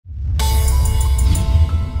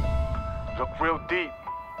real deep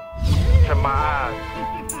to my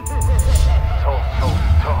eyes. So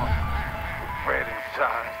dark, red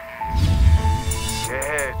inside.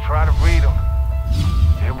 Yeah, try to read them.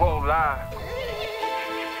 It won't lie.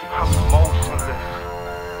 I'm emotionless.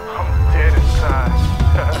 I'm dead inside.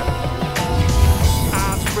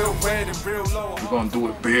 Eyes real red and real low. We're gonna do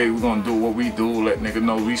it big. We're gonna do what we do. Let nigga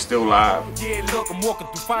know we still live. Yeah, look, I'm walking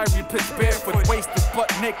through fiery pits barefoot, wasted, butt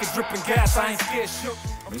naked, dripping gas. I ain't scared, shook.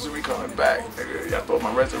 Myzery coming back, nigga. Y'all thought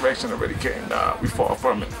my resurrection already came down. We fought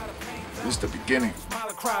from it. This is the beginning.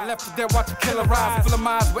 Cry left there watching killer rise, filling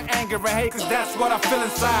my eyes with anger and hate, cause that's what I feel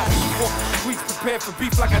inside. Walk the streets prepared for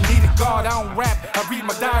beef like I need a guard. I don't rap, I read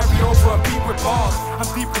my diary over a beat with bars. I'm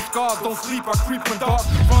deep in scars, don't sleep, I creep in dark.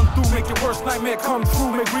 Run through, make your worst nightmare come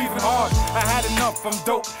true, make breathing hard. I had enough, I'm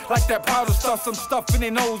dope, like that powder stuff. Some stuff in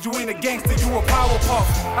their nose, you ain't a gangster, you a power puff.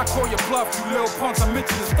 I call your bluff, you little punks, I'm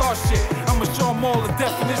mentioning star shit. I'ma show them all the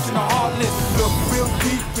definition of heartless. Look real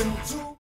deep into